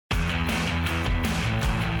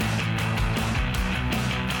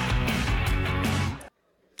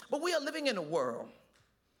we are living in a world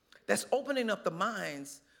that's opening up the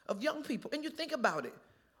minds of young people. And you think about it.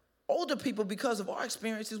 Older people, because of our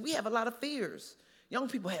experiences, we have a lot of fears. Young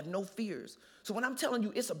people have no fears. So when I'm telling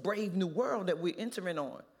you it's a brave new world that we're entering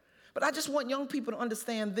on, but I just want young people to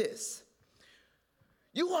understand this.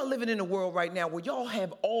 You are living in a world right now where y'all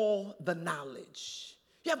have all the knowledge.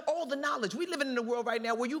 You have all the knowledge. We're living in a world right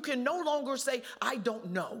now where you can no longer say, I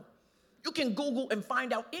don't know. You can Google and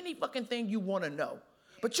find out any fucking thing you want to know.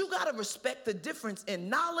 But you got to respect the difference in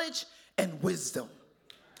knowledge and wisdom.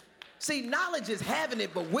 See, knowledge is having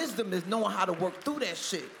it, but wisdom is knowing how to work through that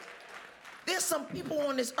shit. There's some people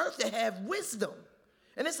on this earth that have wisdom.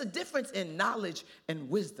 And it's a difference in knowledge and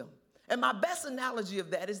wisdom. And my best analogy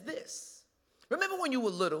of that is this. Remember when you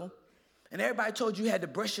were little and everybody told you had to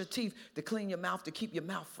brush your teeth to clean your mouth, to keep your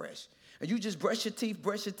mouth fresh. And you just brush your teeth,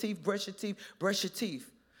 brush your teeth, brush your teeth, brush your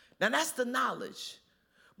teeth. Now that's the knowledge.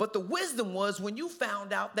 But the wisdom was when you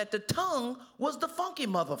found out that the tongue was the funky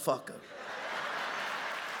motherfucker.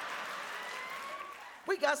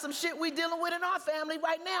 We got some shit we dealing with in our family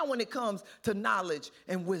right now when it comes to knowledge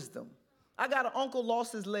and wisdom. I got an uncle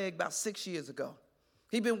lost his leg about 6 years ago.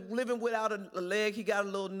 He been living without a leg. He got a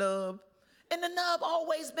little nub. And the nub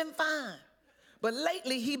always been fine. But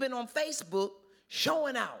lately he been on Facebook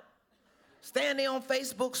showing out. Standing on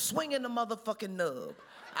Facebook swinging the motherfucking nub.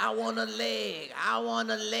 I want a leg. I want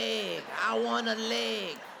a leg. I want a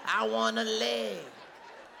leg. I want a leg.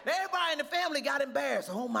 Everybody in the family got embarrassed.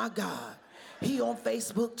 Oh my God. He on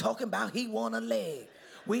Facebook talking about he want a leg.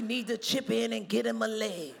 We need to chip in and get him a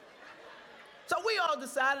leg. So we all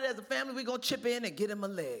decided as a family we gonna chip in and get him a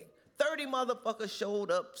leg. 30 motherfuckers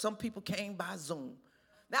showed up. Some people came by Zoom.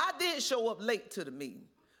 Now I did show up late to the meeting.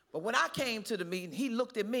 But when I came to the meeting, he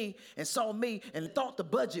looked at me and saw me and thought the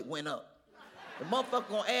budget went up. The motherfucker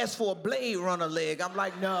gonna ask for a Blade Runner leg. I'm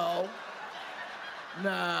like, no.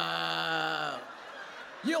 Nah.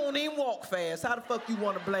 You don't even walk fast. How the fuck you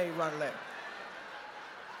want a Blade Runner leg?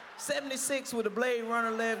 76 with a Blade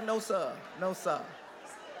Runner leg? No, sir. No, sir.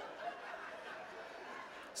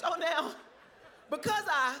 So now, because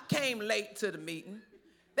I came late to the meeting,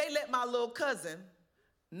 they let my little cousin,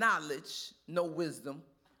 knowledge, no wisdom,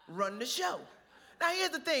 run the show. Now,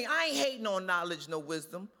 here's the thing. I ain't hating on knowledge, no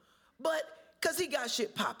wisdom, but because he got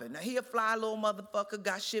shit popping. Now, he a fly little motherfucker,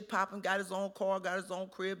 got shit popping, got his own car, got his own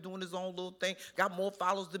crib, doing his own little thing, got more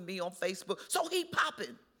followers than me on Facebook. So he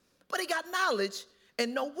popping. But he got knowledge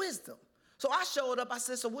and no wisdom. So I showed up. I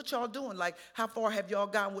said, so what y'all doing? Like, how far have y'all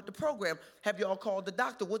gotten with the program? Have y'all called the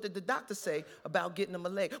doctor? What did the doctor say about getting him a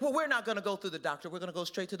leg? Well, we're not going to go through the doctor. We're going to go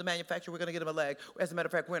straight to the manufacturer. We're going to get him a leg. As a matter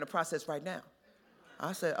of fact, we're in a process right now.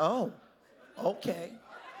 I said, oh, okay.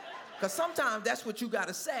 Because sometimes that's what you got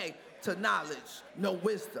to say to knowledge, no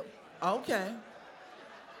wisdom. Okay.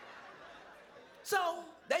 So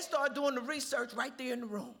they started doing the research right there in the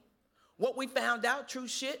room. What we found out, true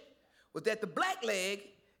shit, was that the black leg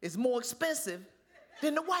is more expensive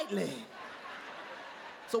than the white leg.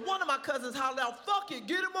 So one of my cousins hollered out, fuck it,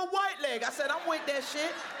 get him a white leg. I said, I'm with that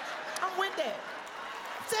shit. I'm with that.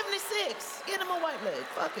 76, get him a white leg,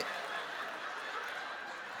 fuck it.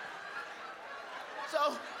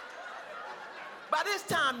 So by this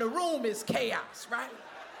time, the room is chaos, right?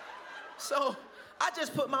 So I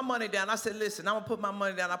just put my money down. I said, listen, I'm gonna put my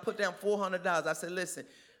money down. I put down $400. I said, listen,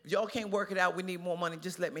 if y'all can't work it out, we need more money,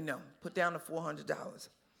 just let me know. Put down the $400.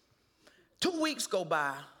 2 weeks go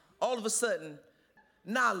by, all of a sudden,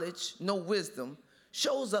 knowledge, no wisdom,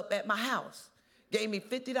 shows up at my house. Gave me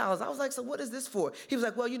 $50. I was like, so what is this for? He was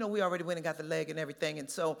like, well, you know, we already went and got the leg and everything, and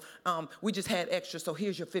so we just had extra, so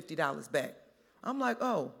here's your $50 back. I'm like,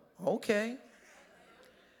 oh, okay.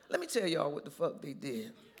 Let me tell y'all what the fuck they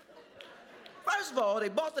did. First of all, they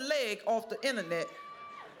bought the leg off the internet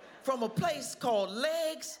from a place called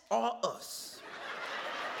Legs Are Us.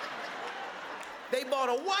 They bought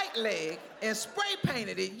a white leg and spray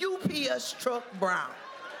painted it UPS truck brown.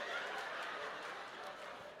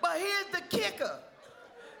 But here's the kicker.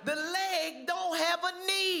 The leg don't have a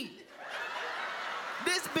knee.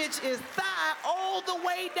 This bitch is thigh all the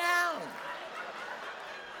way down.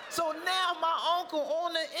 So now my uncle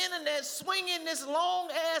on the internet swinging this long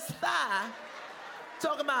ass thigh,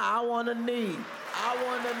 talking about, I want a knee, I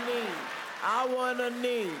want a knee, I want a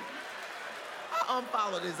knee. I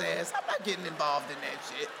unfollowed his ass. I'm not getting involved in that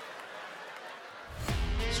shit.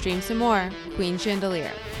 Stream Sommore, Queen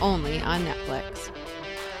Chandelier, only on Netflix.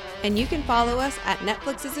 And you can follow us at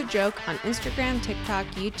Netflix is a Joke on Instagram, TikTok,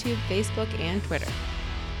 YouTube, Facebook, and Twitter.